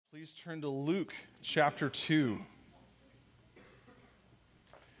Please turn to Luke chapter 2.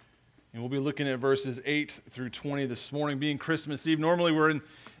 And we'll be looking at verses 8 through 20 this morning, being Christmas Eve. Normally we're in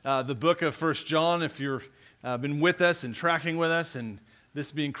the book of 1 John, if you've been with us and tracking with us, and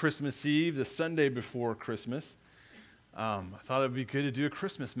this being Christmas Eve, the Sunday before Christmas. I thought it would be good to do a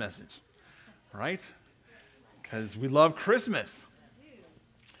Christmas message, right? Because we love Christmas.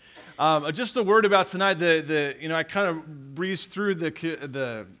 Just a word about tonight. I kind of breezed through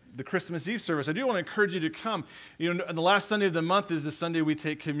the Christmas Eve service. I do want to encourage you to come. The last Sunday of the month is the Sunday we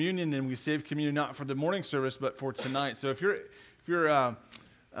take communion, and we save communion not for the morning service, but for tonight. So if you're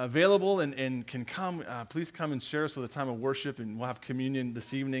available and can come, please come and share us with a time of worship, and we'll have communion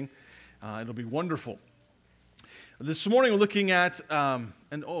this evening. It'll be wonderful. This morning we're looking at, by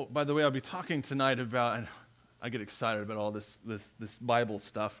the way, I'll be talking tonight about, and I get excited about all this Bible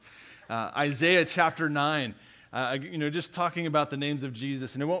stuff, Isaiah chapter 9. Just talking about the names of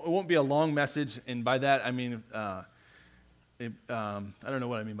Jesus, and it won't be a long message, and by that I mean, I don't know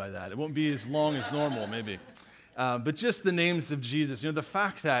what I mean by that. It won't be as long as normal, maybe, but just the names of Jesus. The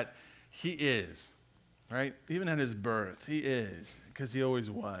fact that He is, right? Even at His birth, He is, because He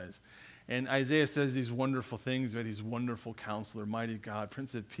always was. And Isaiah says these wonderful things, that He's wonderful Counselor, mighty God,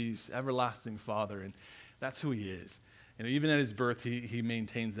 Prince of Peace, everlasting Father, and that's who He is. Even at His birth, he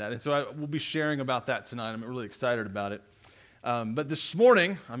maintains that. And so we'll be sharing about that tonight. I'm really excited about it. But this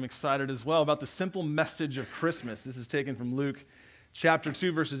morning, I'm excited as well about the simple message of Christmas. This is taken from Luke chapter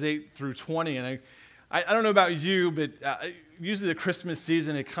 2, verses 8 through 20. And I don't know about you, but usually the Christmas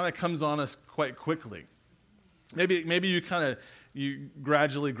season, it kind of comes on us quite quickly. Maybe you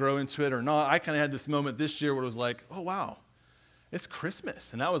gradually grow into it or not. I kind of had this moment this year where it was like, oh, wow. It's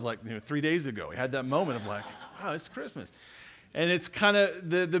Christmas. And that was like 3 days ago. We had that moment of like, wow, it's Christmas. And it's kind of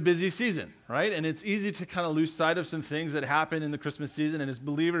the busy season, right? And it's easy to kind of lose sight of some things that happen in the Christmas season. And as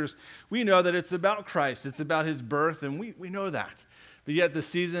believers, we know that it's about Christ. It's about His birth, and we know that. But yet the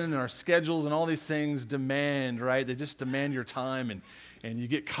season and our schedules and all these things demand, right? They just demand your time, and you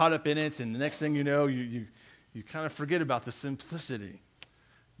get caught up in it. And the next thing you know, you kind of forget about the simplicity.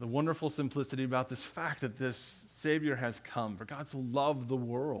 The wonderful simplicity about this fact that this Savior has come. For God so loved the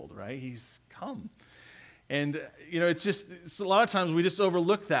world, right? He's come. And, it's a lot of times we just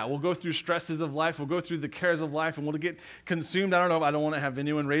overlook that. We'll go through stresses of life. We'll go through the cares of life, and we'll get consumed. I don't want to have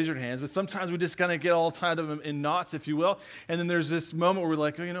anyone raise your hands, but sometimes we just kind of get all tied up in knots, if you will. And then there's this moment where we're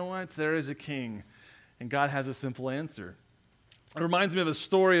like, oh, you know what? There is a king, and God has a simple answer. It reminds me of a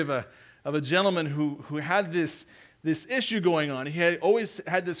story of a gentleman who had this issue going on. He had always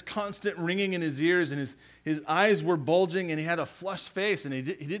had this constant ringing in his ears, and his eyes were bulging, and he had a flushed face, and he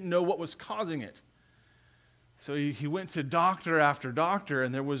didn't know what was causing it. So he went to doctor after doctor,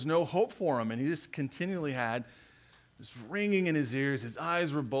 and there was no hope for him, and he just continually had this ringing in his ears. His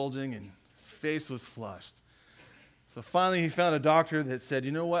eyes were bulging, and his face was flushed. So finally he found a doctor that said,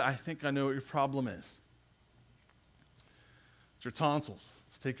 you know what, I think I know what your problem is. It's your tonsils.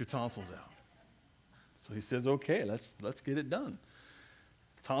 Let's take your tonsils out. So he says, okay, let's get it done.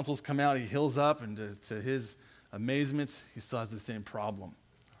 Tonsils come out, he heals up, and to his amazement, he still has the same problem.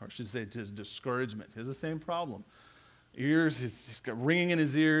 Or I should say to his discouragement, he has the same problem. Ears, he's got ringing in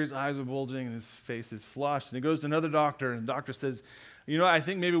his ears, eyes are bulging, and his face is flushed. And he goes to another doctor, and the doctor says, I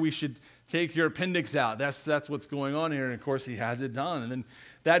think maybe we should take your appendix out. That's what's going on here. And of course, he has it done. And then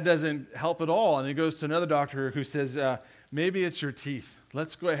that doesn't help at all. And he goes to another doctor who says, maybe it's your teeth.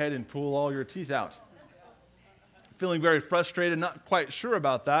 Let's go ahead and pull all your teeth out. Feeling very frustrated, not quite sure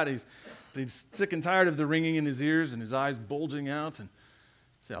about that. He's sick and tired of the ringing in his ears and his eyes bulging out. And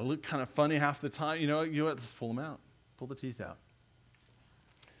I look kind of funny half the time. You know what? Let's pull them out. Pull the teeth out.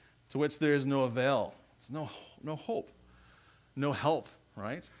 To which there is no avail. There's no hope. No help,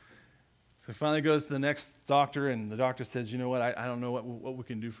 right? So he finally goes to the next doctor, and the doctor says, you know what? I don't know what we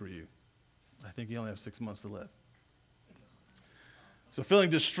can do for you. I think you only have 6 months to live. So feeling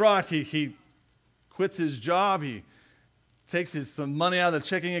distraught, he quits his job. He takes some money out of the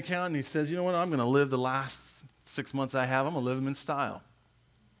checking account, and he says, you know what? I'm going to live the last 6 months I have. I'm going to live them in style.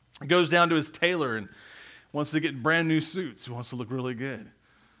 He goes down to his tailor and wants to get brand new suits. He wants to look really good.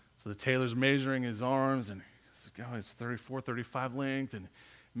 So the tailor's measuring his arms, and he's like, oh, it's 34, 35 length, and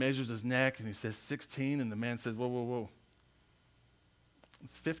measures his neck, and he says 16, and the man says, whoa.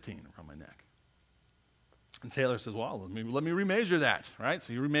 It's 15 around my neck. And Taylor says, well, let me remeasure that, right?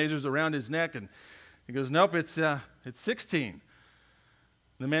 So he remeasures around his neck, and he goes, nope, it's 16. And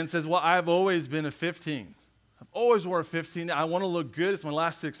the man says, well, I've always been a 15. I've always worn a 15. I want to look good. It's my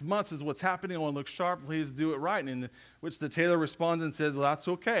last 6 months. This is what's happening. I want to look sharp. Please do it right. And which the tailor responds and says, well, that's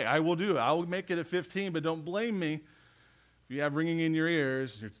okay. I will do it. I will make it a 15, but don't blame me. If you have ringing in your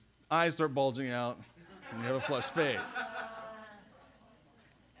ears, your eyes start bulging out, and you have a flushed face.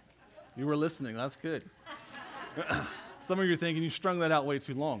 You were listening. That's good. Some of you are thinking you strung that out way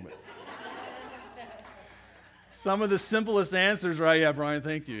too long. But some of the simplest answers, right? Yeah, Brian,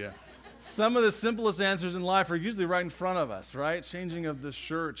 thank you. Yeah. Some of the simplest answers in life are usually right in front of us, right? Changing of the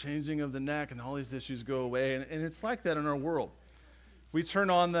shirt, changing of the neck, and all these issues go away. And it's like that in our world. We turn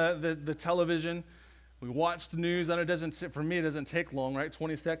on the television, we watch the news, and for me, it doesn't take long, right?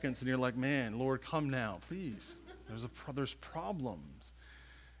 20 seconds, and you're like, man, Lord, come now, please. There's problems.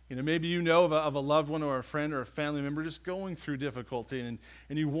 You know, maybe you know of a loved one or a friend or a family member just going through difficulty, and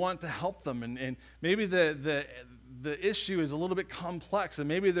you want to help them. And maybe the issue is a little bit complex, and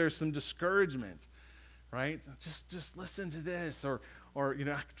maybe there's some discouragement, right? Just listen to this, or you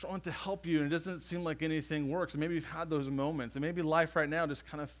know, I want to help you, and it doesn't seem like anything works. And maybe you've had those moments, and maybe life right now just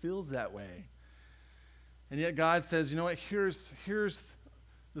kind of feels that way. And yet God says, you know what, here's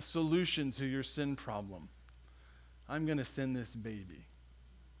the solution to your sin problem. I'm going to send this baby.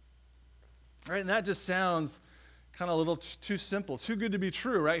 Right, and that just sounds kind of a little too simple, too good to be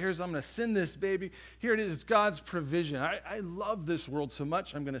true, right? I'm going to send this baby. Here it is, it's God's provision. I love this world so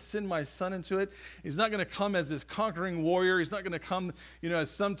much. I'm going to send my son into it. He's not going to come as this conquering warrior. He's not going to come, you know, as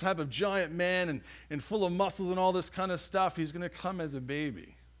some type of giant man and full of muscles and all this kind of stuff. He's going to come as a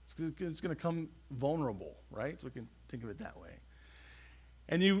baby. It's going to come vulnerable, right? So we can think of it that way.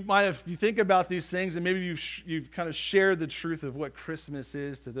 And you think about these things, and maybe you've kind of shared the truth of what Christmas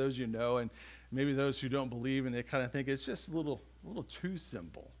is to those you know, and maybe those who don't believe, and they kind of think it's just a little too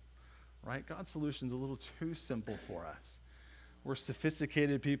simple, right? God's solution is a little too simple for us. We're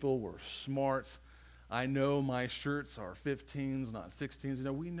sophisticated people. We're smart. I know my shirts are 15s, not 16s. You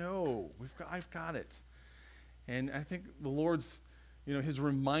know, we know. I've got it. And I think the Lord's, you know, his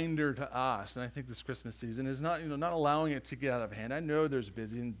reminder to us, and I think this Christmas season is not allowing it to get out of hand. I know there's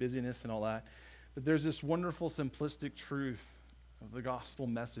busyness and all that, but there's this wonderful, simplistic truth of the gospel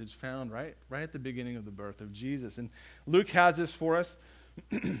message found right at the beginning of the birth of Jesus. And Luke has this for us.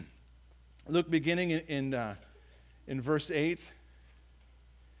 Luke, beginning in verse 8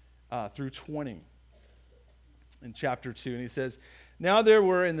 through 20 in chapter 2, and he says, "Now there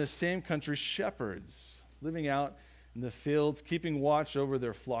were in the same country shepherds living out in the fields, keeping watch over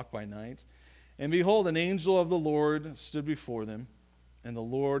their flock by night. And behold, an angel of the Lord stood before them, and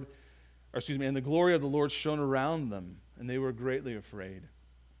the glory of the Lord shone around them, and they were greatly afraid.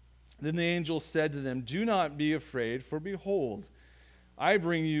 Then the angel said to them, 'Do not be afraid, for behold, I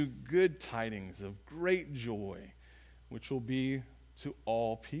bring you good tidings of great joy, which will be to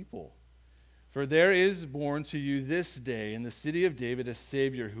all people. For there is born to you this day in the city of David a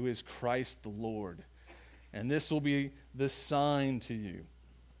Savior, who is Christ the Lord. And this will be the sign to you.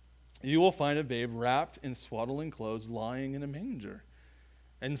 You will find a babe wrapped in swaddling clothes, lying in a manger.'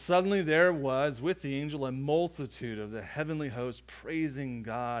 And suddenly there was with the angel a multitude of the heavenly host praising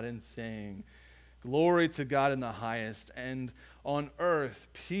God and saying, 'Glory to God in the highest, and on earth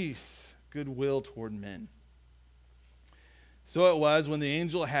peace, goodwill toward men.' So it was, when the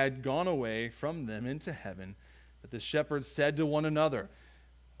angel had gone away from them into heaven, that the shepherds said to one another,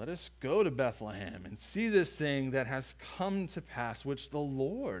 'Let us go to Bethlehem and see this thing that has come to pass, which the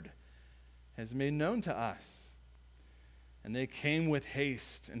Lord has made known to us.' And they came with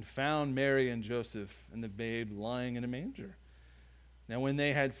haste and found Mary and Joseph and the babe lying in a manger. Now when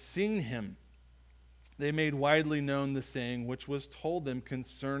they had seen him, they made widely known the saying which was told them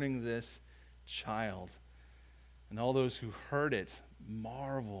concerning this child. And all those who heard it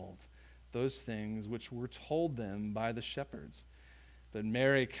marveled those things which were told them by the shepherds. But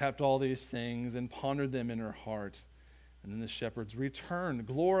Mary kept all these things and pondered them in her heart. And then the shepherds returned,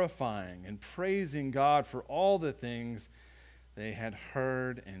 glorifying and praising God for all the things they had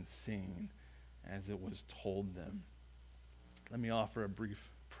heard and seen as it was told them." Let me offer a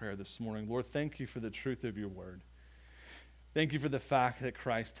brief prayer this morning. Lord, thank you for the truth of your word. Thank you for the fact that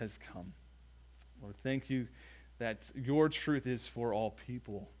Christ has come. Lord, thank you that your truth is for all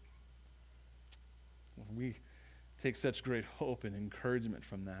people. We take such great hope and encouragement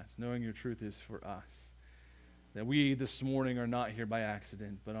from that, knowing your truth is for us. That we this morning are not here by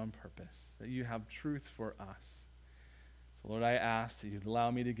accident, but on purpose. That you have truth for us. So Lord, I ask that you'd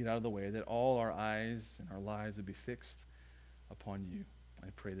allow me to get out of the way, that all our eyes and our lives would be fixed upon you. I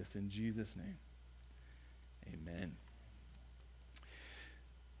pray this in Jesus' name. Amen.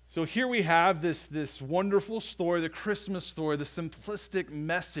 So here we have this wonderful story, the Christmas story, the simplistic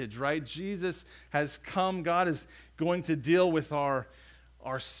message, right? Jesus has come. God is going to deal with our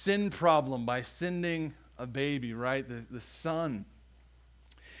sin problem by sending a baby, right? The Son.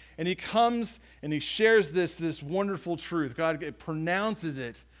 And he comes and he shares this wonderful truth. God pronounces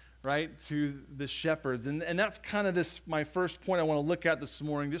it right, to the shepherds. And that's kind of my first point I want to look at this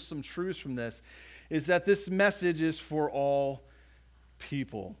morning, just some truths from this, is that this message is for all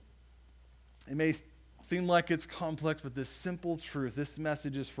people. It may seem like it's complex, but this simple truth, this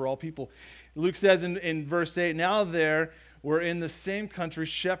message is for all people. Luke says in verse 8, now there were in the same country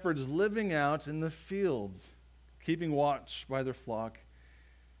shepherds living out in the fields, keeping watch by their flock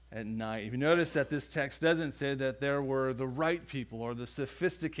at night. If you notice that this text doesn't say that there were the right people or the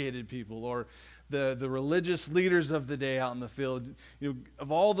sophisticated people or the religious leaders of the day out in the field.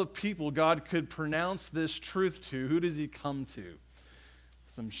 Of all the people God could pronounce this truth to, who does he come to?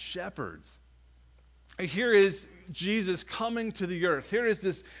 Some shepherds. Here is Jesus coming to the earth. Here is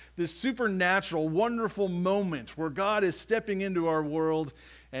this supernatural, wonderful moment where God is stepping into our world,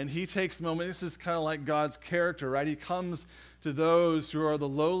 and he takes a moment. This is kind of like God's character, right? He comes to those who are the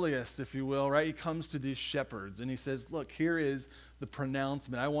lowliest, if you will, right? He comes to these shepherds, and he says, look, here is the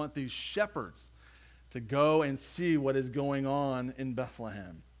pronouncement. I want these shepherds to go and see what is going on in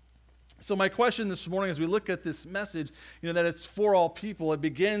Bethlehem. So my question this morning as we look at this message, that it's for all people, it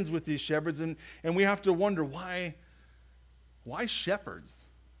begins with these shepherds, and we have to wonder why shepherds,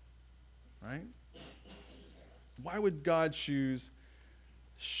 right? Why would God choose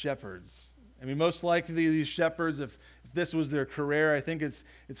shepherds? I mean, most likely these shepherds, if this was their career, I think it's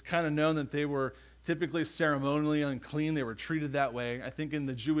kind of known that they were typically ceremonially unclean. They were treated that way. I think in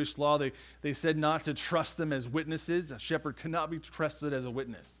the Jewish law, they said not to trust them as witnesses. A shepherd cannot be trusted as a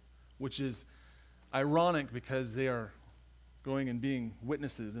witness, which is ironic because they are going and being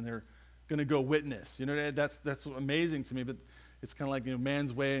witnesses, and they're going to go witness. That's amazing to me, but it's kind of like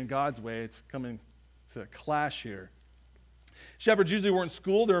man's way and God's way. It's coming to clash here. Shepherds usually weren't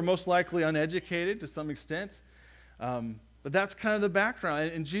schooled. They were most likely uneducated to some extent. But that's kind of the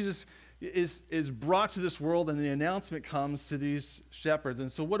background. And Jesus is brought to this world, and the announcement comes to these shepherds.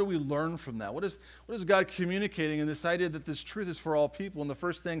 And so what do we learn from that? What is God communicating in this idea that this truth is for all people? And the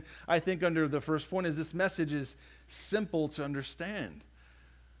first thing I think under the first point is this message is simple to understand.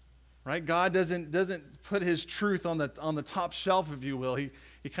 Right? God doesn't put his truth on the top shelf, if you will. He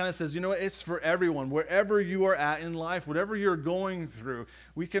kind of says, it's for everyone. Wherever you are at in life, whatever you're going through,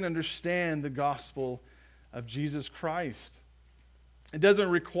 we can understand the gospel of Jesus Christ. It doesn't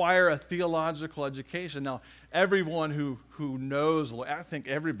require a theological education. Now, everyone who knows, I think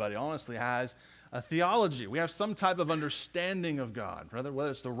everybody honestly has a theology. We have some type of understanding of God,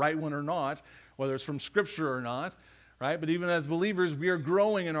 whether it's the right one or not, whether it's from Scripture or not. Right? But even as believers, we are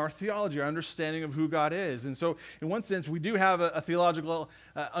growing in our theology, our understanding of who God is. And so, in one sense, we do have a theological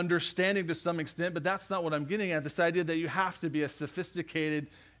understanding to some extent, but that's not what I'm getting at. This idea that you have to be a sophisticated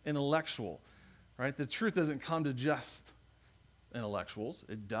intellectual. Right? The truth doesn't come to just intellectuals.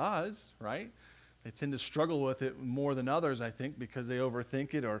 It does, right? They tend to struggle with it more than others, I think, because they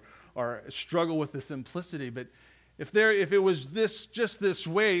overthink it or struggle with the simplicity. But if it was just this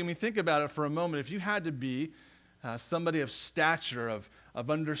way, think about it for a moment. If you had to be somebody of stature, of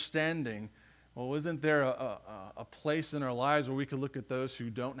understanding, well, isn't there a place in our lives where we could look at those who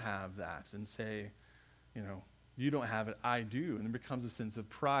don't have that and say, you don't have it, I do. And it becomes a sense of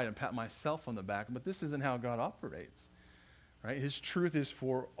pride and pat myself on the back. But this isn't how God operates. Right? His truth is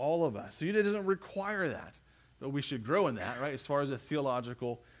for all of us. So it doesn't require that. But we should grow in that, right, as far as a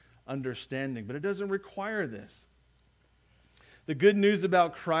theological understanding. But it doesn't require this. The good news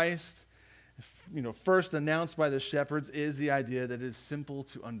about Christ, first announced by the shepherds, is the idea that it is simple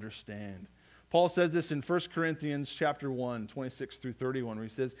to understand. Paul says this in 1 Corinthians chapter 1, 26 through 31, where he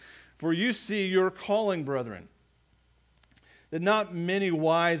says, "For you see your calling, brethren, that not many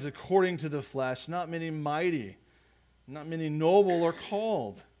wise according to the flesh, not many mighty, not many noble are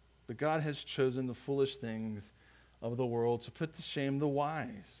called, but God has chosen the foolish things of the world to put to shame the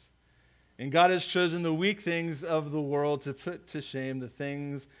wise. And God has chosen the weak things of the world to put to shame the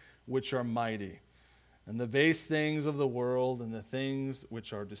things which are mighty. And the base things of the world and the things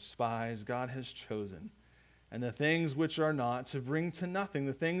which are despised God has chosen, and the things which are not, to bring to nothing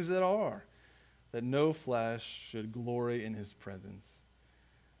the things that are, that no flesh should glory in his presence.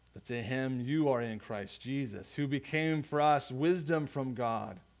 But to him you are in Christ Jesus, who became for us wisdom from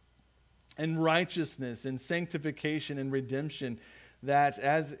God, and righteousness, and sanctification, and redemption, that,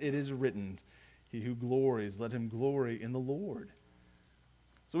 as it is written, he who glories, let him glory in the Lord."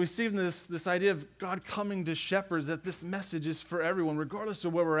 So we see in this idea of God coming to shepherds that this message is for everyone, regardless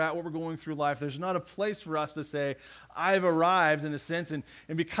of where we're at, what we're going through life. There's not a place for us to say, I've arrived in a sense, and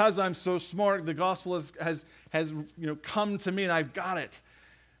because I'm so smart, the gospel has come to me and I've got it.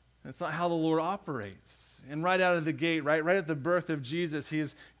 That's not how the Lord operates. And right out of the gate, right at the birth of Jesus, he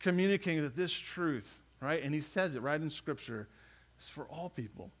is communicating that this truth, right, and he says it right in Scripture, is for all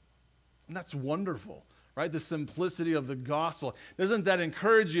people. And that's wonderful, right? The simplicity of the gospel. Doesn't that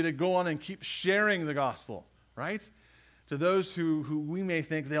encourage you to go on and keep sharing the gospel, right? To those who we may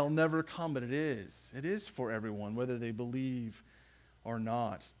think they'll never come, but it is. It is for everyone, whether they believe or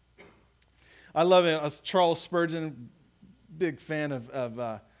not. I love it. Charles Spurgeon, big fan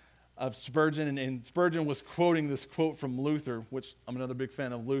of Spurgeon, and Spurgeon was quoting this quote from Luther, which I'm another big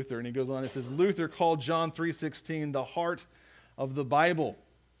fan of Luther, and he goes on and says, Luther called John 3:16 the heart of the Bible,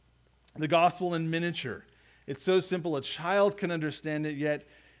 the gospel in miniature. It's so simple a child can understand it, yet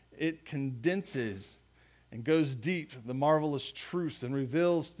it condenses and goes deep the marvelous truths and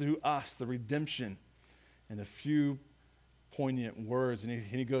reveals to us the redemption in a few poignant words. And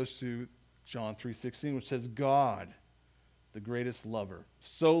he goes to John 3:16, which says, God, the greatest lover,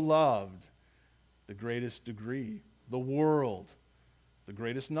 so loved the greatest degree, the world, the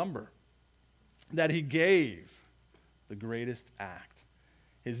greatest number, that he gave the greatest act,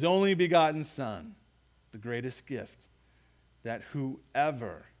 his only begotten Son, the greatest gift, that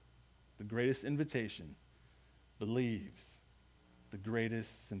whoever, the greatest invitation, believes, the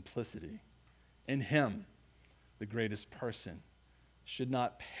greatest simplicity, in him, the greatest person, should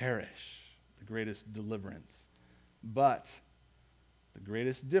not perish, the greatest deliverance, but the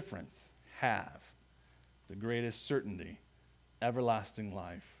greatest difference have, the greatest certainty, everlasting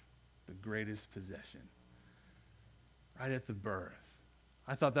life, the greatest possession. Right at the birth.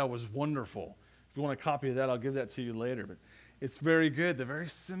 I thought that was wonderful. If you want a copy of that, I'll give that to you later. But it's very good. They're very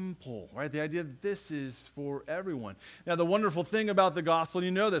simple, right? The idea that this is for everyone. Now, the wonderful thing about the gospel, and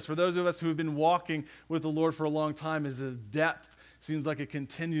you know this, for those of us who have been walking with the Lord for a long time, is the depth seems like it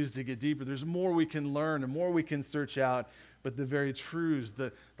continues to get deeper. There's more we can learn and more we can search out, but the very truths,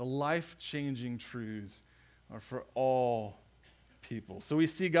 the life-changing truths are for all people. So we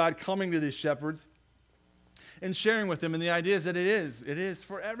see God coming to these shepherds and sharing with them, and the idea is that it is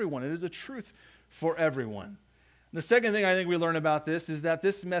for everyone. It is a truth for everyone. And the second thing I think we learn about this is that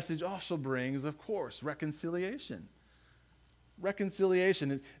this message also brings, of course, reconciliation.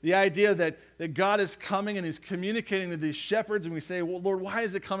 Reconciliation. The idea that God is coming and he's communicating to these shepherds, and we say, well, Lord, why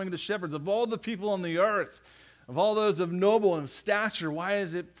is it coming to shepherds? Of all the people on the earth, of all those of noble and of stature, why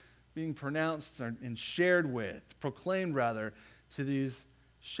is it being pronounced and shared with, proclaimed rather, to these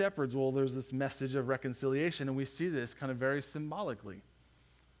shepherds? Well, there's this message of reconciliation, and we see this kind of very symbolically,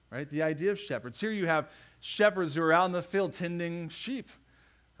 right? The idea of shepherds. Here you have shepherds who are out in the field tending sheep,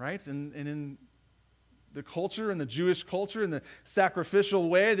 right? And in the culture, in the Jewish culture, in the sacrificial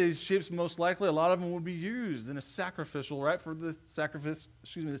way, these sheep, most likely, a lot of them would be used in a sacrificial, right, for the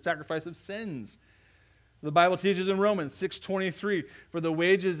sacrifice of sins. The Bible teaches in Romans 6:23, for the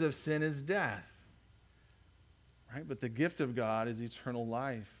wages of sin is death. Right? But the gift of God is eternal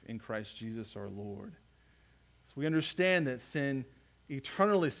life in Christ Jesus our Lord. So we understand that sin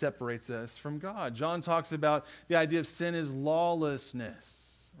eternally separates us from God. John talks about the idea of sin is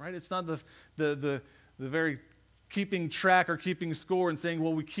lawlessness. Right? It's not the very keeping track or keeping score and saying,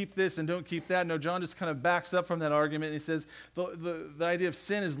 well, we keep this and don't keep that. No, John just kind of backs up from that argument, and he says the idea of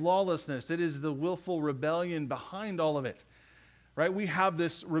sin is lawlessness. It is the willful rebellion behind all of it. Right? We have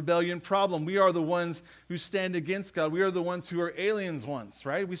this rebellion problem. We are the ones who stand against God. We are the ones who are aliens once,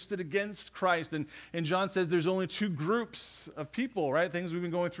 right? We stood against Christ. And John says there's only two groups of people, right? Things we've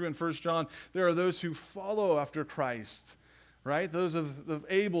been going through in 1 John. There are those who follow after Christ, right? Those of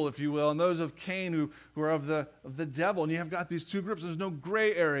Abel, if you will, and those of Cain who are of the devil. And you have got these two groups. There's no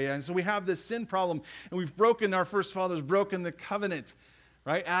gray area. And so we have this sin problem. And we've broken, our first fathers broken the covenant,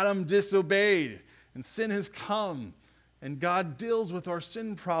 right? Adam disobeyed, and sin has come. And God deals with our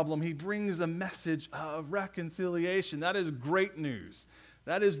sin problem. He brings a message of reconciliation. That is great news.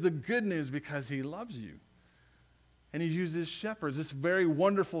 That is the good news because he loves you. And he uses shepherds, this very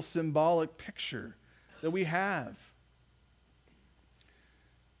wonderful symbolic picture that we have.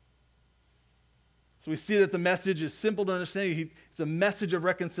 So we see that the message is simple to understand. It's a message of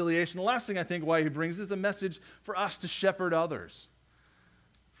reconciliation. The last thing I think why he brings is a message for us to shepherd others.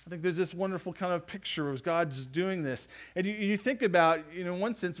 I think there's this wonderful kind of picture of God's doing this. And you think about, in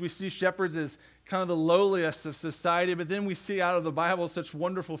one sense, we see shepherds as kind of the lowliest of society, but then we see out of the Bible such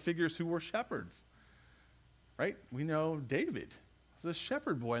wonderful figures who were shepherds, right? We know David was a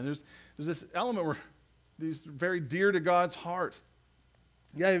shepherd boy, and there's this element where he's very dear to God's heart.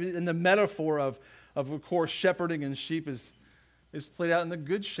 Yeah, and the metaphor of course, shepherding and sheep is played out in the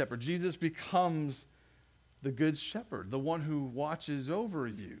Good Shepherd. Jesus becomes the Good Shepherd, the one who watches over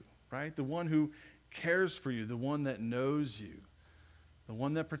you, right? The one who cares for you, the one that knows you, the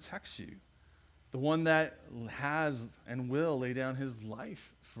one that protects you, the one that has and will lay down his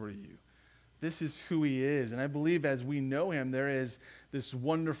life for you, This is who he is. And I believe as we know him, there is this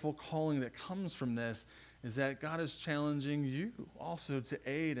wonderful calling that comes from this, is that God is challenging you also to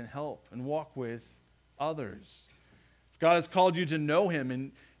aid and help and walk with others. If God has called you to know him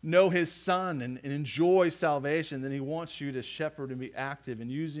and know his son and enjoy salvation, then he wants you to shepherd and be active in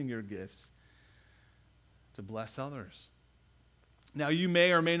using your gifts to bless others. Now, you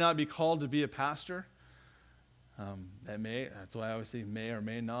may or may not be called to be a pastor. That's why I always say may or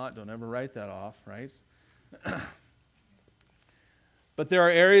may not. Don't ever write that off, right? But there are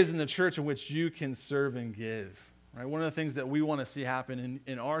areas in the church in which you can serve and give, right? One of the things that we want to see happen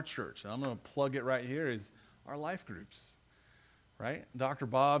in our church, and I'm going to plug it right here, is our life groups, right? Dr.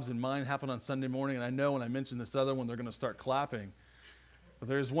 Bob's and mine happen on Sunday morning, and I know when I mention this other one, they're going to start clapping. But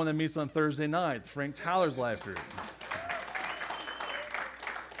there's one that meets on Thursday night, Frank Tyler's life group.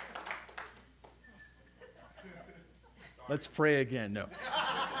 Let's pray again. No.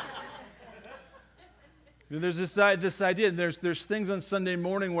 There's this idea. There's things on Sunday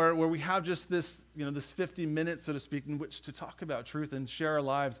morning where we have just this, this 50 minutes, so to speak, in which to talk about truth and share our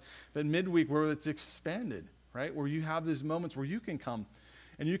lives. But midweek, where it's expanded, right? Where you have these moments where you can come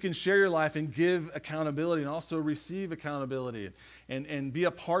and you can share your life and give accountability and also receive accountability and be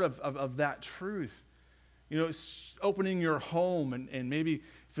a part of that truth. Opening your home and maybe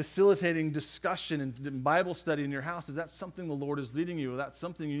facilitating discussion and Bible study in your house. Is that something the Lord is leading you? Or that's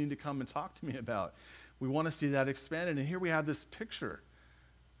something you need to come and talk to me about? We want to see that expanded. And here we have this picture,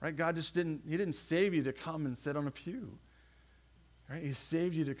 right? God he didn't save you to come and sit on a pew, right? He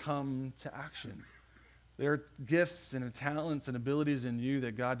saved you to come to action. There are gifts and talents and abilities in you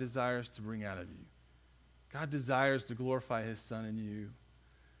that God desires to bring out of you. God desires to glorify his son in you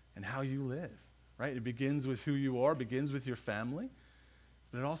and how you live, right? It begins with who you are, begins with your family,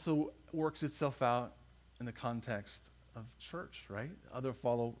 but it also works itself out in the context of church, right? Other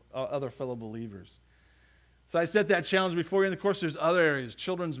fellow believers. So I set that challenge before you. And of course, there's other areas,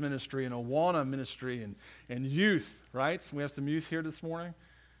 children's ministry and Awana ministry and youth, right? We have some youth here this morning.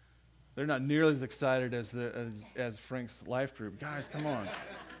 They're not nearly as excited as Frank's life group. Guys, come on.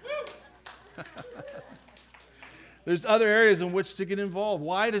 There's other areas in which to get involved.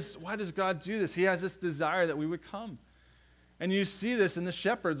 Why does God do this? He has this desire that we would come. And you see this in the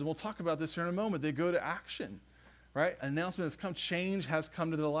shepherds, and we'll talk about this here in a moment. They go to action, right? An announcement has come, change has come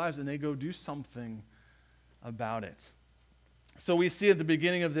to their lives, and they go do something about it. So we see at the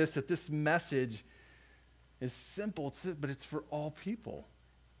beginning of this that this message is simple, but it's for all people.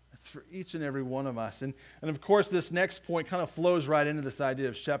 It's for each and every one of us. And of course, this next point kind of flows right into this idea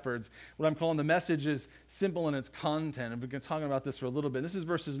of shepherds. What I'm calling the message is simple in its content. And we've been talking about this for a little bit. This is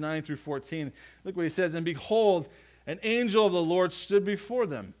verses 9 through 14. Look what he says. And behold, an angel of the Lord stood before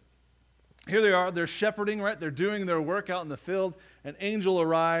them. Here they are. They're shepherding, right? They're doing their work out in the field. An angel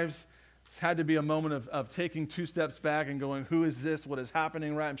arrives. It's had to be a moment of taking 2 steps back and going, who is this? What is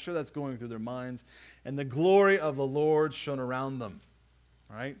happening, right? I'm sure that's going through their minds. And the glory of the Lord shone around them,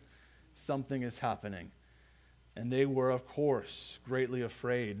 right? Something is happening. And they were, of course, greatly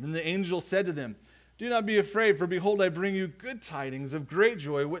afraid. And the angel said to them, do not be afraid, for behold, I bring you good tidings of great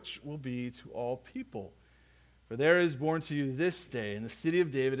joy, which will be to all people. For there is born to you this day in the city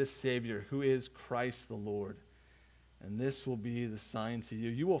of David a Savior, who is Christ the Lord. And this will be the sign to you.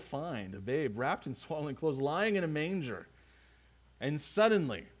 You will find a babe wrapped in swaddling clothes, lying in a manger. And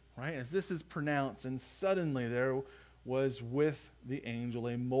suddenly, right, as this is pronounced, and suddenly there was with the angel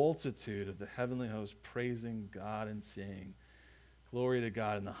a multitude of the heavenly host praising God and saying, glory to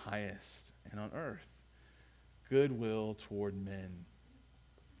God in the highest, and on earth, goodwill toward men.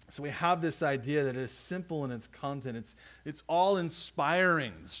 So we have this idea that is simple in its content. It's all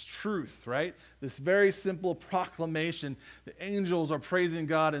inspiring, this truth, right? This very simple proclamation. The angels are praising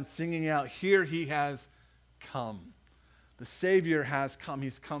God and singing out, here he has come. The Savior has come.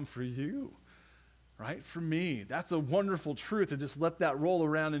 He's come for you, right? For me. That's a wonderful truth to just let that roll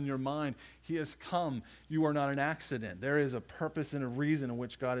around in your mind. He has come. You are not an accident. There is a purpose and a reason in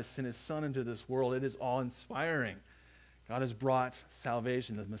which God has sent his Son into this world. It is awe-inspiring. God has brought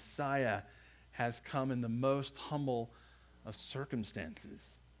salvation. The Messiah has come in the most humble of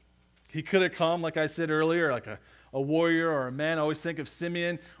circumstances. He could have come, like I said earlier, like a warrior or a man. I always think of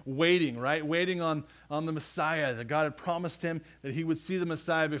Simeon waiting, right? Waiting on the Messiah, that God had promised him that he would see the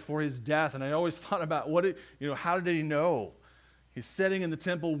Messiah before his death. And I always thought about how did he know? He's sitting in the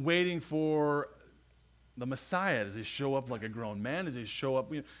temple waiting for the Messiah. Does he show up like a grown man? Does he show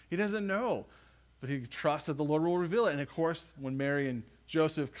up? He doesn't know. But he trusts that the Lord will reveal it. And of course, when Mary and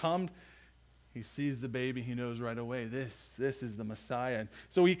Joseph come, he sees the baby. He knows right away, this is the Messiah. And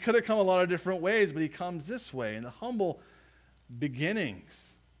so he could have come a lot of different ways, but he comes this way in the humble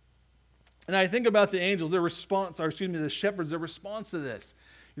beginnings. And I think about the angels, the shepherds, their response to this.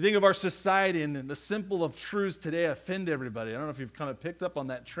 You think of our society and the simple of truths today offend everybody. I don't know if you've kind of picked up on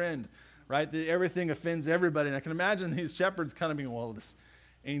that trend, right? That everything offends everybody. And I can imagine these shepherds kind of being, well, this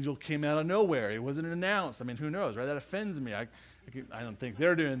angel came out of nowhere. It wasn't announced. I mean, who knows, right? That offends me. I don't think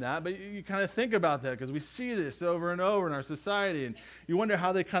they're doing that, but you kind of think about that because we see this over and over in our society, and you wonder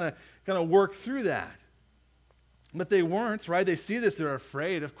how they kind of work through that. But they weren't, right? They see this, they're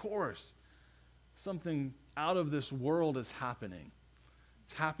afraid, of course. Something out of this world is happening.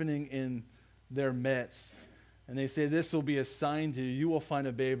 It's happening in their midst. And they say, this will be a sign to you. You will find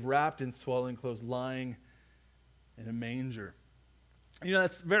a babe wrapped in swaddling clothes, lying in a manger. You know,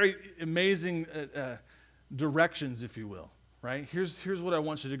 that's very amazing directions, if you will, right? Here's what I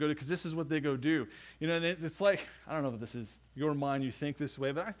want you to go do, because this is what they go do. You know, and it's like, I don't know if this is your mind, you think this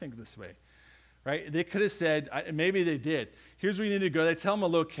way, but I think this way, right? They could have said, maybe they did, here's where you need to go. They tell them a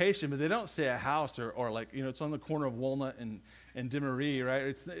location, but they don't say a house or like, you know, it's on the corner of Walnut and Demery, right?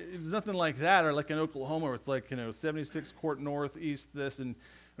 It's nothing like that, or like in Oklahoma where it's like, you know, 76 Court North, East, this, and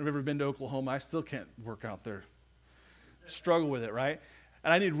I've never been to Oklahoma. I still can't work out there. Struggle with it, right?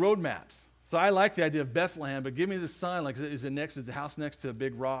 And I need road maps. So I like the idea of Bethlehem, but give me the sign, like is the house next to a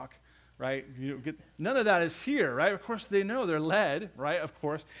big rock, right? None of that is here, right? Of course they know, they're led, right? Of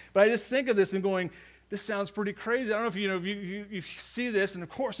course. But I just think of this and going, this sounds pretty crazy. I don't know if you see this, and of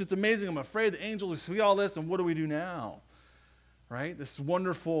course it's amazing. I'm afraid the angels see all this, and what do we do now? Right? This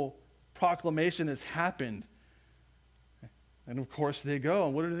wonderful proclamation has happened. And of course they go,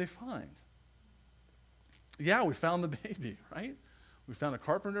 and what do they find? Yeah, we found the baby, right? We found a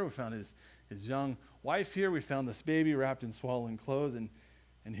carpenter, we found his young wife here, we found this baby wrapped in swaddling clothes, and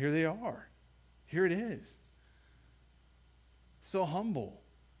here they are. Here it is. So humble,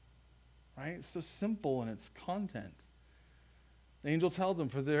 right? So simple in its content. The angel tells them,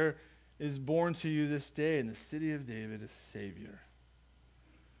 for there is born to you this day in the city of David a Savior,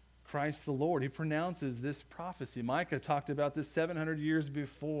 Christ the Lord. He pronounces this prophecy. Micah talked about this 700 years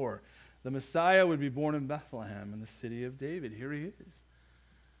before. The Messiah would be born in Bethlehem in the city of David. Here he is.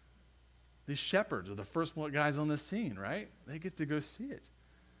 These shepherds are the first guys on the scene, right? They get to go see it.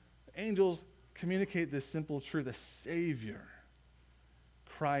 The angels communicate this simple truth: a Savior,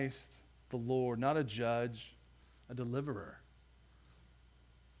 Christ the Lord, not a judge, a deliverer.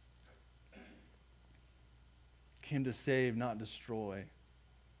 Came to save, not destroy.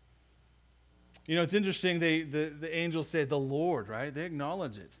 You know, it's interesting, the angels say the Lord, right? They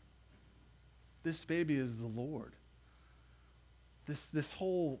acknowledge it. This baby is the Lord. This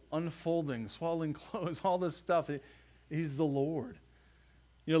whole unfolding, swaddling clothes, all this stuff, he's the Lord.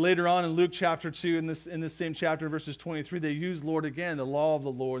 You know, later on in Luke chapter 2, in this same chapter, verses 23, they use Lord again, the law of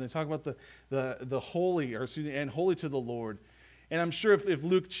the Lord. They talk about the holy, and holy to the Lord. And I'm sure if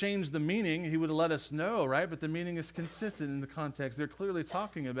Luke changed the meaning, he would have let us know, right? But the meaning is consistent in the context. They're clearly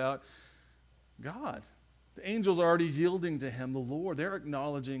talking about God. The angels are already yielding to him, the Lord. They're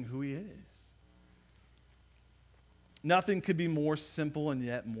acknowledging who he is. Nothing could be more simple and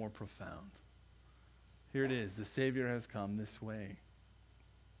yet more profound. Here it is. The Savior has come this way.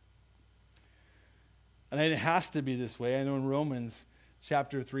 And it has to be this way. I know in Romans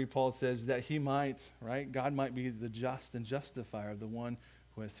chapter 3, Paul says that he might, right? God might be the just and justifier of the one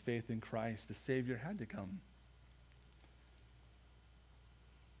who has faith in Christ. The Savior had to come.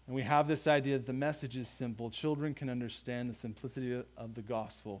 And we have this idea that the message is simple. Children can understand the simplicity of the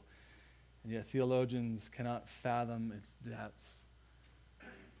gospel, and yet theologians cannot fathom its depths.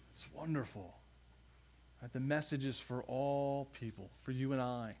 It's wonderful. Right? The message is for all people, for you and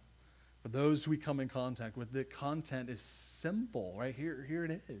I, for those we come in contact with. The content is simple, right? Here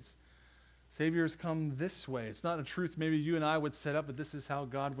it is. Savior has come this way. It's not a truth maybe you and I would set up, but this is how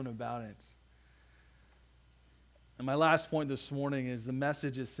God went about it. And my last point this morning is the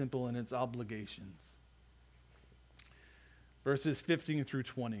message is simple in its obligations. Verses 15 through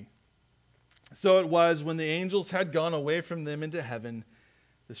 20. So it was, when the angels had gone away from them into heaven,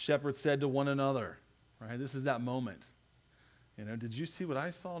 the shepherds said to one another, right? This is that moment. You know, did you see what I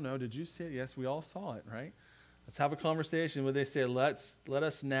saw? No. Did you see it? Yes, we all saw it, right? Let's have a conversation where they say, let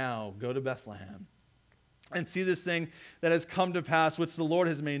us now go to Bethlehem and see this thing that has come to pass, which the Lord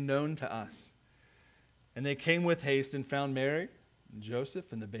has made known to us. And they came with haste and found Mary and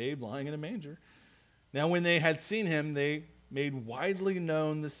Joseph and the babe lying in a manger. Now when they had seen him, they made widely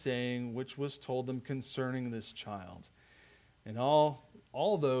known the saying which was told them concerning this child. And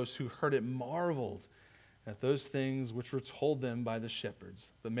all those who heard it marveled at those things which were told them by the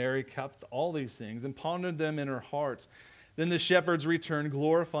shepherds. But Mary kept all these things and pondered them in her heart. Then the shepherds returned,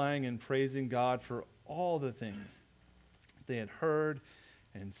 glorifying and praising God for all the things they had heard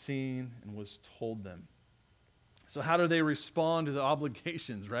and seen and was told them. So how do they respond to the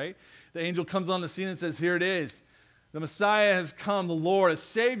obligations, right? The angel comes on the scene and says, here it is. The Messiah has come. The Lord, a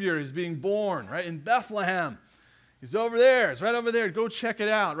Savior, is being born, right, in Bethlehem. He's over there. It's right over there. Go check it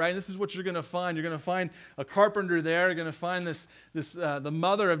out, right? And this is what you're going to find. You're going to find a carpenter there. You're going to find the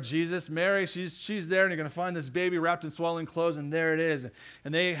mother of Jesus, Mary. She's there, and you're going to find this baby wrapped in swaddling clothes, and there it is.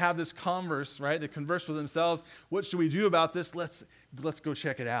 And they have this converse, right? They converse with themselves. What should we do about this? Let's go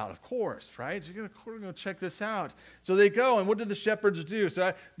check it out. Of course, right? You're going to go check this out. So they go, and what did the shepherds do?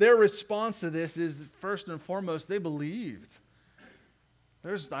 So their response to this is, first and foremost, they believed.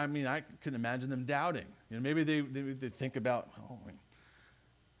 I can imagine them doubting. Maybe they think about,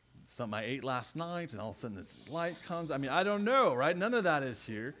 something I ate last night, and all of a sudden this light comes. I don't know, right? None of that is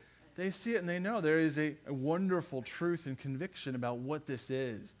here. They see it, and they know there is a wonderful truth and conviction about what this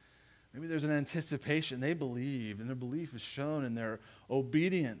is. Maybe there's an anticipation. They believe, and their belief is shown in their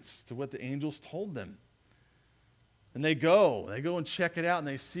obedience to what the angels told them. And they go and check it out, and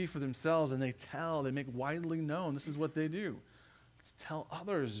they see for themselves, and they make widely known. This is what they do. Let's tell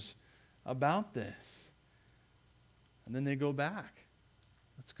others about this. And then they go back.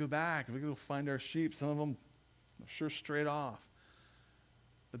 Let's go back. We go find our sheep. Some of them, I'm sure, straight off.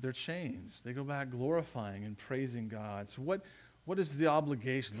 But they're changed. They go back glorifying and praising God. So what is the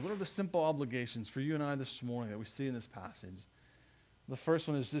obligations? What are the simple obligations for you and I this morning that we see in this passage? The first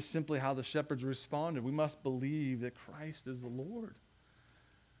one is just simply how the shepherds responded. We must believe that Christ is the Lord.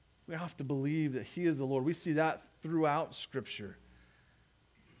 We have to believe that He is the Lord. We see that throughout Scripture.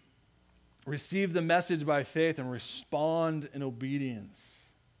 Receive the message by faith and respond in obedience.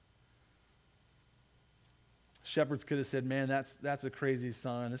 Shepherds could have said, man, that's a crazy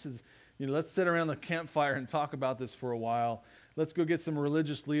sign. This is, let's sit around the campfire and talk about this for a while. Let's go get some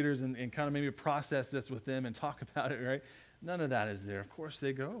religious leaders and kind of maybe process this with them and talk about it, right? None of that is there. Of course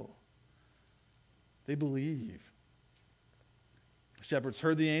they go. They believe. Shepherds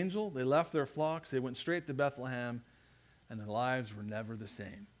heard the angel. They left their flocks. They went straight to Bethlehem, and their lives were never the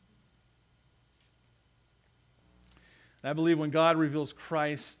same. And I believe when God reveals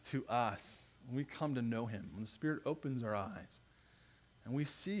Christ to us, when we come to know Him, when the Spirit opens our eyes, and we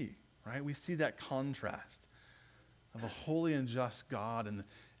see, right? We see that contrast of a holy and just God and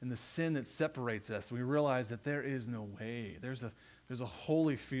the sin that separates us. We realize that there is no way. There's a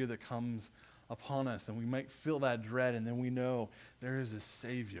holy fear that comes upon us, and we might feel that dread, and then we know there is a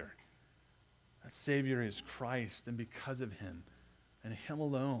Savior. That Savior is Christ, and because of Him and Him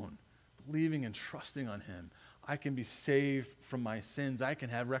alone, believing and trusting on Him, I can be saved from my sins. I can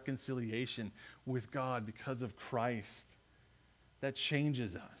have reconciliation with God because of Christ. That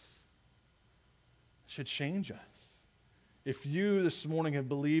changes us. It should change us. If you this morning have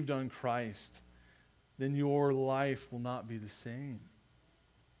believed on Christ, then your life will not be the same.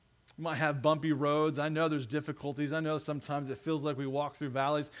 You might have bumpy roads. I know there's difficulties. I know sometimes it feels like we walk through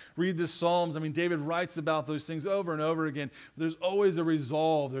valleys. Read the Psalms. David writes about those things over and over again. There's always a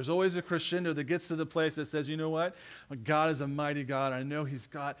resolve. There's always a crescendo that gets to the place that says, you know what? God is a mighty God. I know He's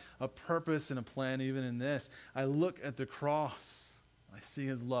got a purpose and a plan even in this. I look at the cross. I see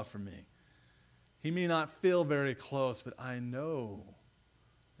His love for me. He may not feel very close, but I know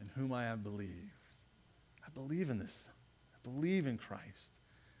in whom I have believed. I believe in this. I believe in Christ.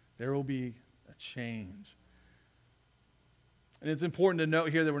 There will be a change. And it's important to note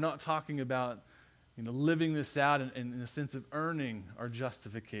here that we're not talking about living this out in the sense of earning our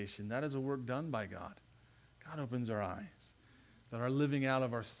justification. That is a work done by God. God opens our eyes. That our living out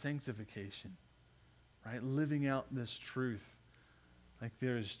of our sanctification, right? Living out this truth, like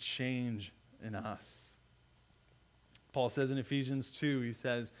there is change in us. Paul says in Ephesians 2, he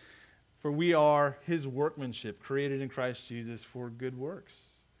says, for we are His workmanship, created in Christ Jesus for good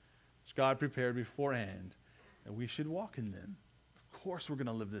works, which God prepared beforehand, and we should walk in them. Of course we're going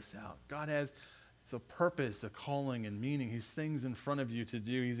to live this out. God has a purpose, a calling, and meaning. He's things in front of you to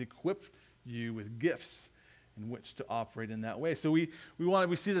do. He's equipped you with gifts in which to operate in that way. So we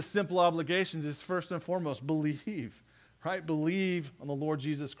see the simple obligations is first and foremost, believe, right? Believe on the Lord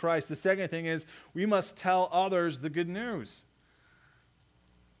Jesus Christ. The second thing is we must tell others the good news.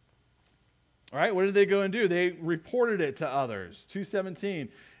 All right, what did they go and do? They reported it to others. 2:17.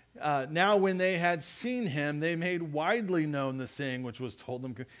 Now when they had seen Him, they made widely known the saying which was told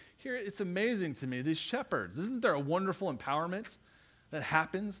them. Here, it's amazing to me, these shepherds. Isn't there a wonderful empowerment that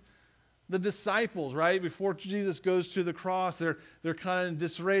happens? The disciples, right, before Jesus goes to the cross, they're kind of in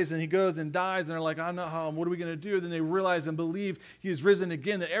disarray, and He goes and dies, and they're like, I'm not home, what are we going to do? Then they realize and believe He is risen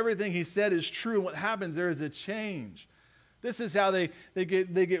again, that everything He said is true, and what happens, there is a change. This is how they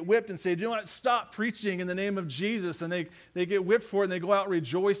get whipped and say, do you know what? Stop preaching in the name of Jesus. And they get whipped for it and they go out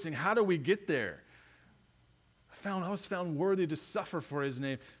rejoicing. How do we get there? I was found worthy to suffer for his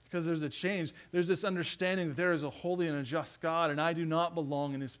name, because there's a change. There's this understanding that there is a holy and a just God, and I do not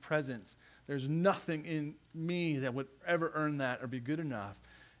belong in his presence. There's nothing in me that would ever earn that or be good enough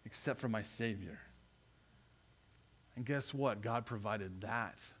except for my Savior. And guess what? God provided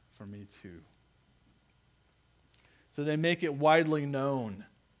that for me too. So they make it widely known.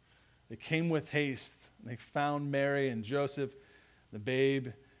 They came with haste. They found Mary and Joseph, the babe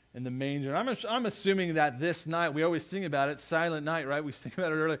in the manger. I'm assuming that this night, we always sing about it, silent night, right? We sing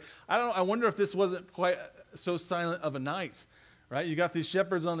about it earlier. I wonder if this wasn't quite so silent of a night, right? You got these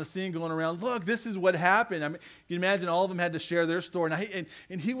shepherds on the scene going around, look, this is what happened. I mean, you can imagine all of them had to share their story.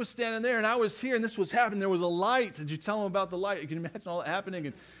 And he was standing there, and I was here, and this was happening. There was a light. Did you tell him about the light? You can imagine all that happening.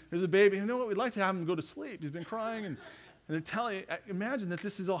 And there's a baby. You know what? We'd like to have him go to sleep. He's been crying. And they're telling you, imagine that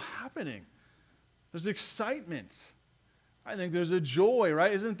this is all happening. There's excitement. I think there's a joy,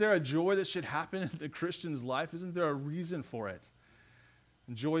 right? Isn't there a joy that should happen in the Christian's life? Isn't there a reason for it?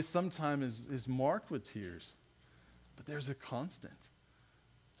 And joy sometimes is marked with tears. But there's a constant.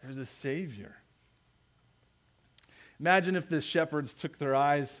 There's a Savior. Imagine if the shepherds took their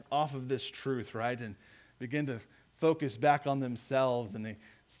eyes off of this truth, right? And began to focus back on themselves, and they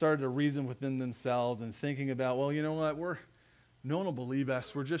started to reason within themselves and thinking about, well, you know what? No one will believe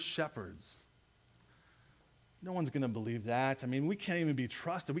us. We're just shepherds. No one's going to believe that. I mean, we can't even be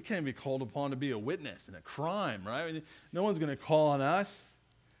trusted. We can't even be called upon to be a witness in a crime, right? I mean, no one's going to call on us.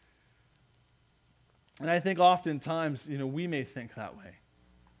 And I think oftentimes, we may think that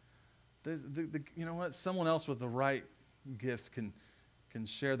way. You know what? Someone else with the right gifts can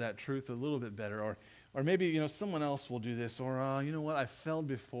share that truth a little bit better. Or maybe, someone else will do this. Or, you know what? I failed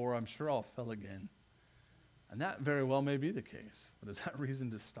before. I'm sure I'll fail again. And that very well may be the case. But is that reason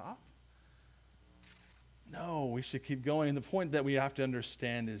to stop? No, we should keep going. And the point that we have to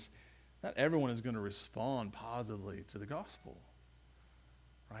understand is not everyone is going to respond positively to the gospel,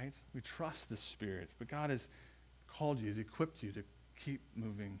 right? We trust the Spirit, but God has called you, He's equipped you to keep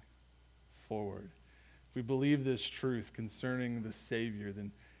moving forward. If we believe this truth concerning the Savior,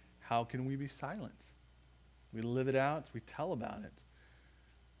 then how can we be silent? We live it out, we tell about it.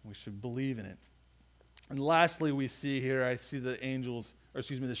 We should believe in it. And lastly, we see here, I see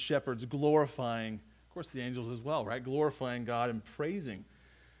the shepherds glorifying, of course, the angels as well, right? Glorifying God and praising,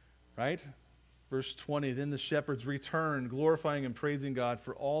 right? Verse 20, then the shepherds returned, glorifying and praising God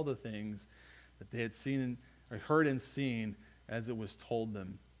for all the things that they had seen or heard and seen as it was told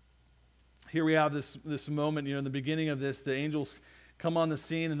them. Here we have this moment, in the beginning of this, the angels come on the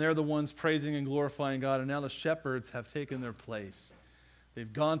scene, and they're the ones praising and glorifying God, and now the shepherds have taken their place.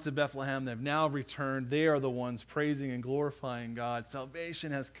 They've gone to Bethlehem. They've now returned. They are the ones praising and glorifying God.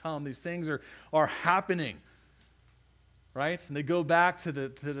 Salvation has come. These things are happening, right? And they go back to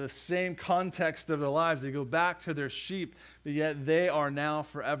the same context of their lives. They go back to their sheep, but yet they are now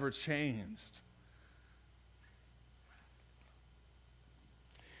forever changed.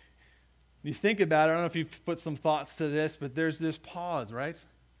 You think about it. I don't know if you've put some thoughts to this, but there's this pause, right?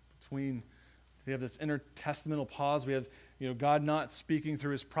 We have this intertestamental pause. We have God not speaking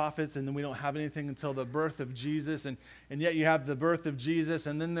through his prophets, and then we don't have anything until the birth of Jesus, and yet you have the birth of Jesus,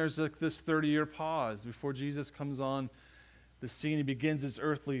 and then there's this 30-year pause before Jesus comes on the scene. He begins his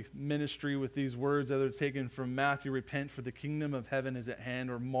earthly ministry with these words that are taken from Matthew, repent for the kingdom of heaven is at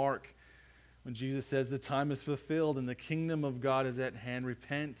hand, or Mark, when Jesus says the time is fulfilled and the kingdom of God is at hand,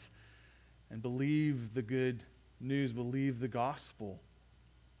 repent and believe the good news, believe the gospel.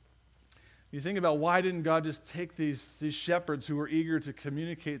 You think about, why didn't God just take these shepherds who were eager to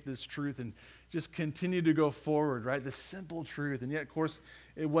communicate this truth and just continue to go forward, right? The simple truth. And yet, of course,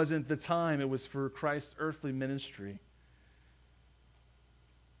 it wasn't the time. It was for Christ's earthly ministry.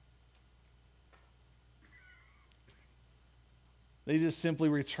 They just simply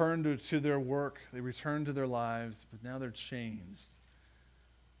returned to their work. They returned to their lives, but now they're changed.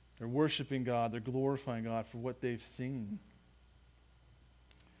 They're worshiping God. They're glorifying God for what they've seen.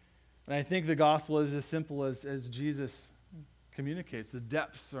 And I think the gospel is as simple as Jesus communicates. The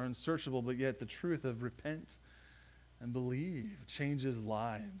depths are unsearchable, but yet the truth of repent and believe changes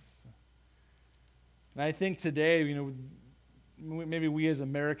lives. And I think today, maybe we as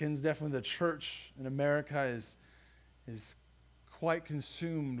Americans, definitely the church in America is quite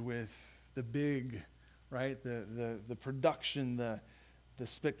consumed with the big, right? The production, the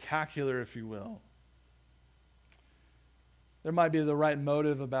spectacular, if you will. There might be the right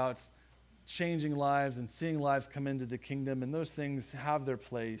motive about changing lives and seeing lives come into the kingdom, and those things have their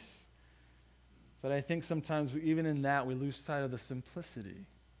place. But I think sometimes, even in that, we lose sight of the simplicity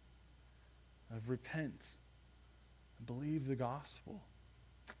of repent and believe the gospel.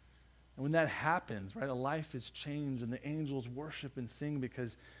 And when that happens, right, a life is changed and the angels worship and sing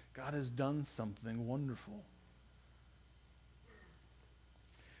because God has done something wonderful.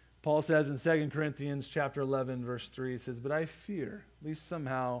 Paul says in 2 Corinthians chapter 11, verse 3, he says, "But I fear, least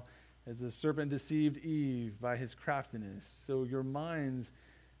somehow, as the serpent deceived Eve by his craftiness, so your minds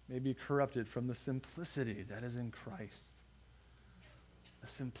may be corrupted from the simplicity that is in Christ." The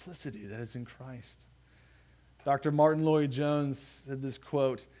simplicity that is in Christ. Dr. Martin Lloyd-Jones said this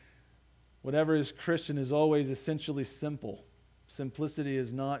quote, "Whatever is Christian is always essentially simple. Simplicity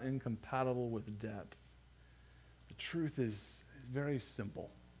is not incompatible with depth." The truth is very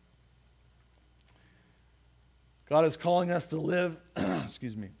simple. God is calling us to live,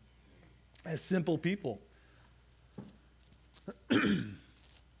 excuse me, as simple people.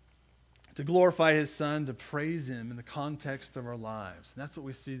 To glorify his Son, to praise him in the context of our lives. And that's what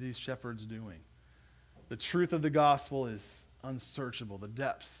we see these shepherds doing. The truth of the gospel is unsearchable. The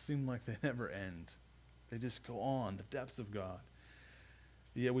depths seem like they never end. They just go on, the depths of God.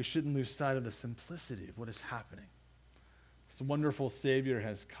 Yet we shouldn't lose sight of the simplicity of what is happening. This wonderful Savior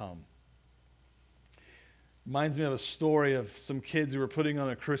has come. Reminds me of a story of some kids who were putting on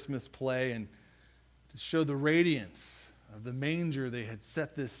a Christmas play, and to show the radiance of the manger, they had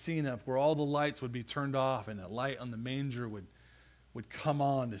set this scene up where all the lights would be turned off and a light on the manger would come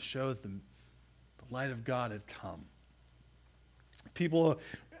on to show that the light of God had come. People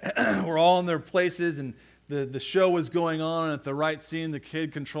were all in their places, and the show was going on, and at the right scene, the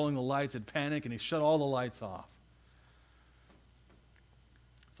kid controlling the lights had panicked, and he shut all the lights off.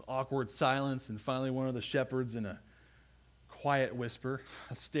 Awkward silence, and finally one of the shepherds in a quiet whisper,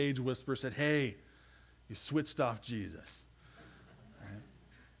 a stage whisper, said, "Hey, you switched off Jesus." Right?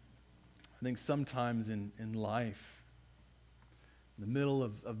 I think sometimes in life, in the middle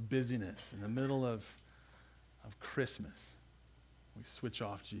of busyness, in the middle of Christmas, we switch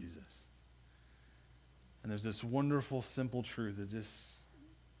off Jesus. And there's this wonderful, simple truth that just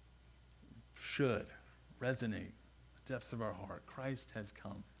should resonate in the depths of our heart. Christ has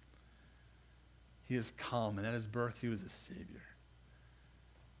come. He has come, and at his birth, he was a Savior.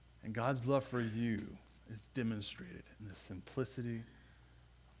 And God's love for you is demonstrated in the simplicity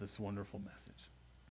of this wonderful message.